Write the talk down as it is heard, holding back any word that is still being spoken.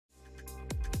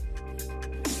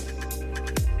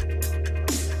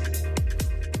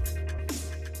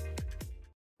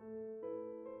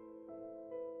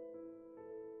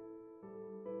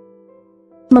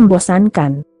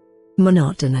Membosankan.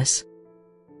 Monotonous.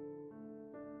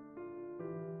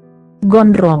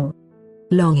 Gondrong.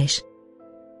 Longish.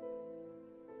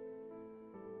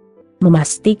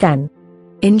 Memastikan.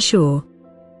 Ensure.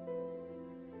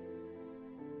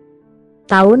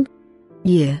 Tahun.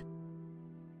 Year.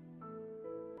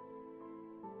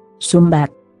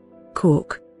 Sumbat.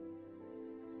 Cork.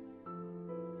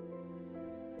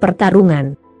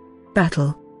 Pertarungan.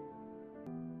 Battle.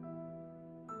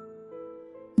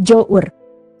 Jour.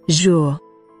 Jour.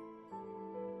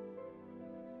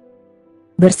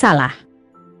 Bersalah.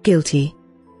 Guilty.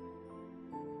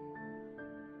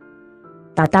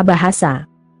 Tata bahasa.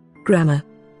 Grammar.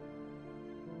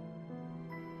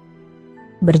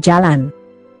 Berjalan.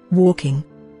 Walking.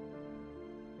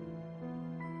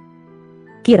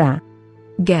 Kira.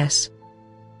 Guess.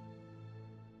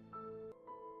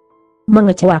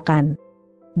 Mengecewakan.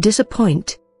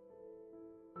 Disappoint.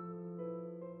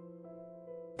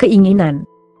 Keinginan.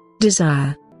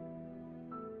 Desire.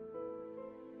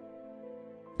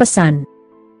 Pesan.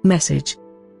 Message.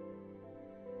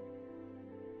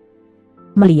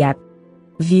 Melihat.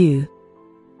 View.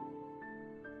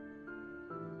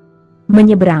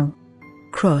 Menyeberang.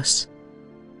 Cross.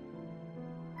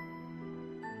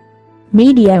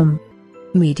 Medium.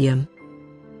 Medium.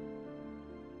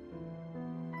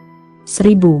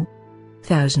 1000.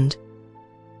 Thousand.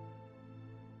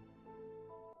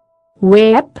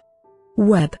 Web.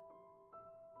 Web.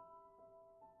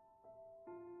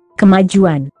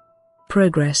 Kemajuan.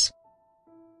 Progress.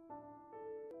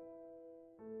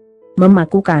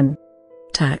 Memakukan.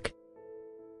 Tack.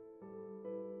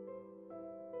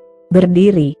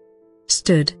 Berdiri.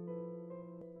 Stood.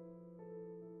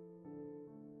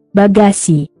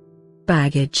 Bagasi.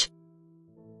 Baggage.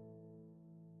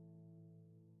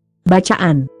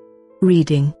 Bacaan.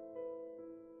 Reading.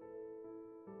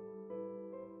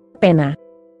 Pena.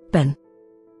 Pen.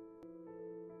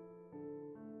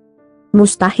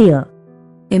 Mustahil.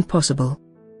 Impossible.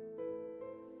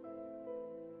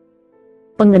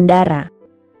 Pengendara.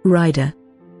 Rider.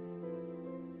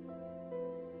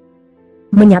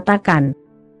 Menyatakan.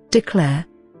 Declare.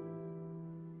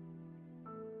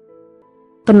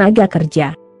 Tenaga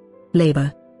kerja.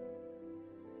 Labor.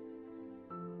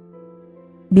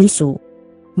 Bisu.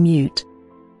 Mute.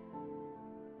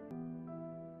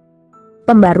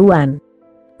 Pembaruan.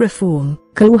 Reform.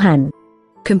 Keluhan.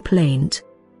 Complaint.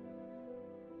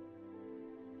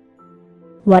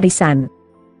 Warisan.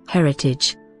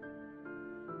 Heritage.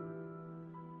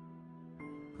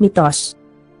 Mitos.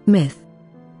 Myth.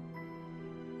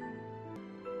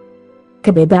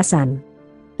 Kebebasan.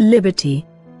 Liberty.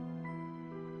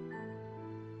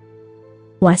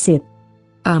 Wasit.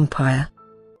 Umpire.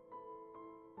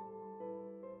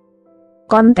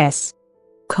 Kontes.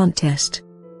 Contest.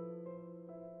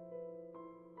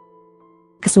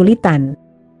 Kesulitan.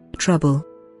 Trouble.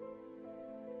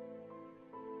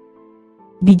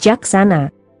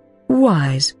 Bijaksana.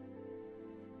 Wise.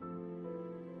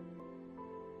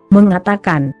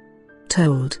 Mengatakan.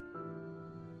 Told.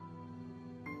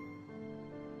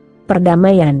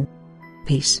 Perdamaian.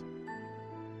 Peace.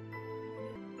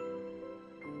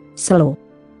 Slow.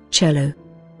 Cello.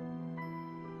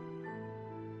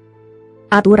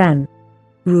 Aturan.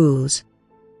 Rules.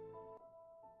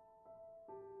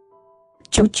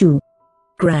 Cucu.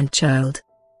 Grandchild.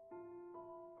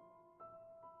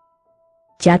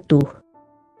 Jatuh.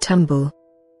 Tumble.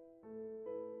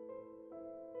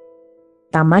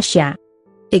 Tamasya.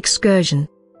 Excursion.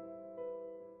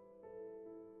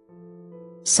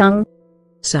 Sang.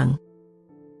 Sung.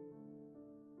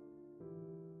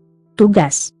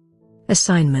 Tugas.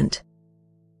 Assignment.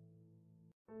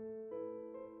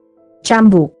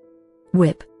 Cambuk.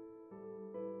 Whip.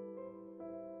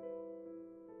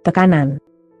 Tekanan.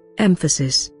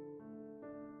 Emphasis.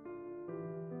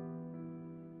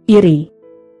 Iri.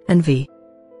 Envy.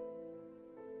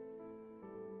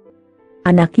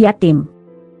 Anak yatim.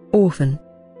 Orphan.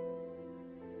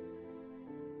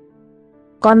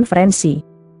 Konferensi.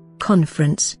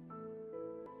 Conference.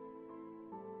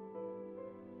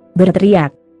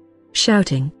 Berteriak.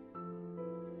 Shouting.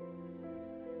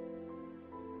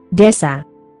 Desa.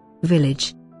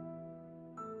 Village.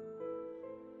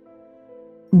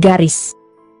 Garis.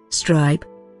 Stripe.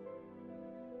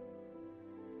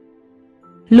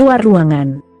 Luar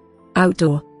ruangan.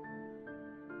 Outdoor.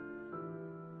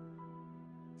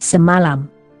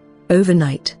 Semalam.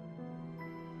 Overnight.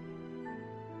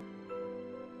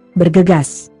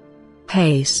 Bergegas.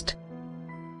 Haste.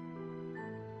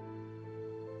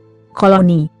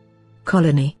 Koloni.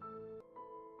 Colony.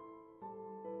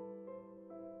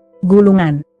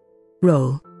 Gulungan.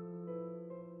 Roll.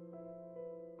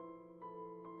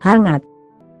 hangat,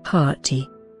 hearty,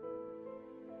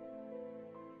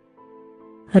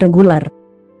 regular,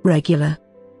 regular,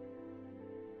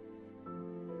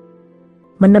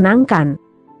 menenangkan,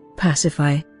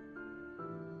 pacify,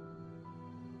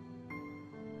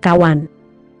 kawan,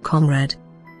 comrade,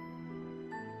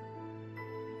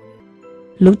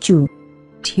 lucu,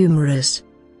 humorous,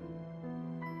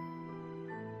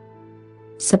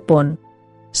 spon,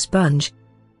 sponge,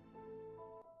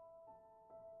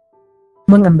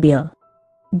 mengambil,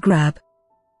 grab,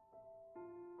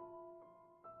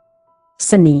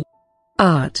 seni,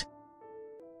 art,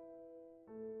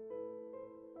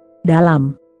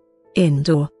 dalam,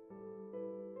 indoor,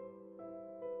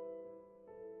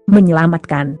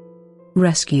 menyelamatkan,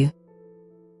 rescue,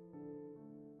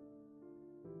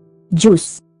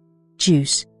 jus,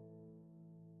 juice,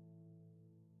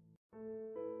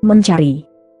 mencari,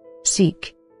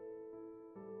 seek,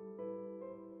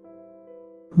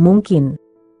 mungkin,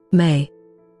 may,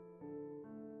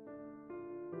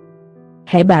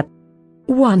 hebat,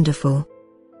 wonderful,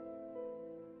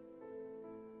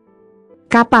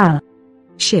 kapal,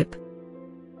 ship,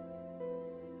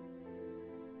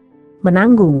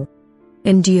 menanggung,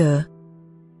 endure,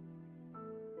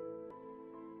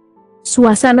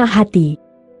 suasana hati,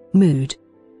 mood,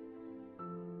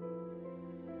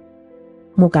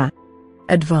 muka,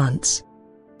 advance,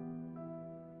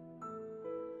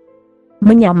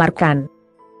 menyamarkan,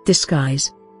 disguise,